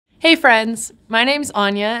Hey friends, my name's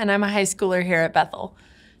Anya and I'm a high schooler here at Bethel.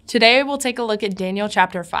 Today we'll take a look at Daniel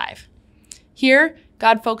chapter 5. Here,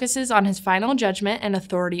 God focuses on his final judgment and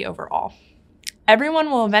authority over all.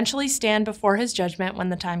 Everyone will eventually stand before his judgment when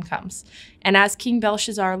the time comes, and as King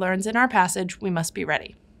Belshazzar learns in our passage, we must be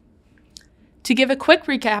ready. To give a quick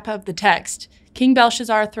recap of the text, King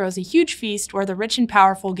Belshazzar throws a huge feast where the rich and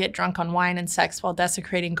powerful get drunk on wine and sex while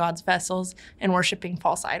desecrating God's vessels and worshiping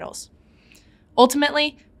false idols.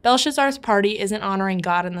 Ultimately, Belshazzar's party isn't honoring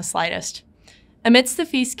God in the slightest. Amidst the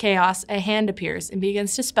feast chaos, a hand appears and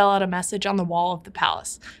begins to spell out a message on the wall of the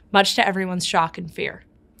palace, much to everyone's shock and fear.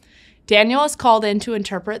 Daniel is called in to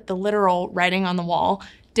interpret the literal writing on the wall,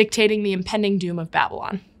 dictating the impending doom of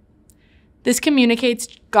Babylon. This communicates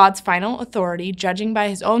God's final authority, judging by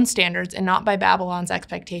his own standards and not by Babylon's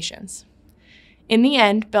expectations. In the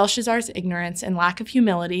end, Belshazzar's ignorance and lack of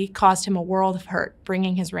humility caused him a world of hurt,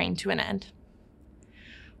 bringing his reign to an end.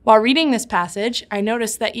 While reading this passage, I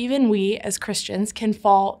noticed that even we, as Christians, can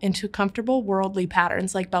fall into comfortable worldly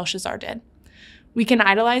patterns like Belshazzar did. We can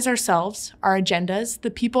idolize ourselves, our agendas, the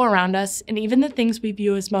people around us, and even the things we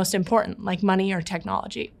view as most important, like money or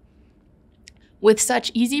technology. With such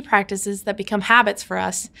easy practices that become habits for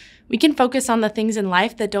us, we can focus on the things in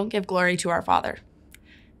life that don't give glory to our Father.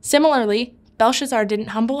 Similarly, Belshazzar didn't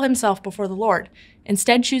humble himself before the Lord,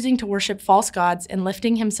 instead choosing to worship false gods and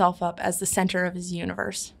lifting himself up as the center of his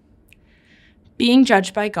universe. Being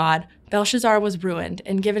judged by God, Belshazzar was ruined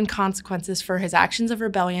and given consequences for his actions of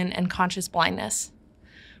rebellion and conscious blindness.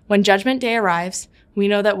 When Judgment Day arrives, we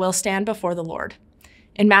know that we'll stand before the Lord.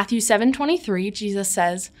 In Matthew 7:23, Jesus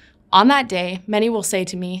says, "On that day, many will say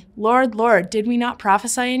to me, 'Lord, Lord, did we not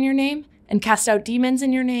prophesy in your name, and cast out demons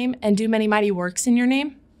in your name, and do many mighty works in your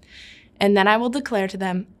name?' And then I will declare to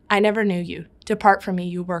them, 'I never knew you. Depart from me,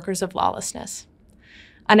 you workers of lawlessness.'"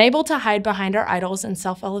 Unable to hide behind our idols and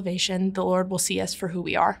self-elevation, the Lord will see us for who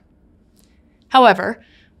we are. However,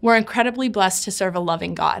 we're incredibly blessed to serve a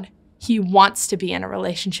loving God. He wants to be in a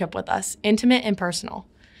relationship with us, intimate and personal.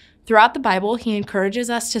 Throughout the Bible, he encourages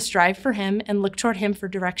us to strive for him and look toward him for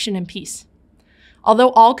direction and peace.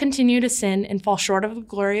 Although all continue to sin and fall short of the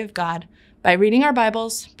glory of God, by reading our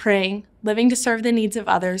Bibles, praying, living to serve the needs of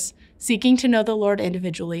others, seeking to know the Lord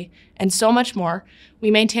individually, and so much more, we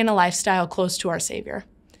maintain a lifestyle close to our Savior.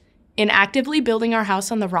 In actively building our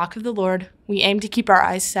house on the rock of the Lord, we aim to keep our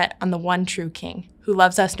eyes set on the one true King, who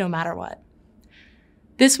loves us no matter what.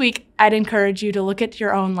 This week, I'd encourage you to look at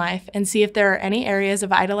your own life and see if there are any areas of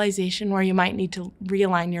idolization where you might need to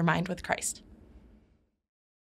realign your mind with Christ.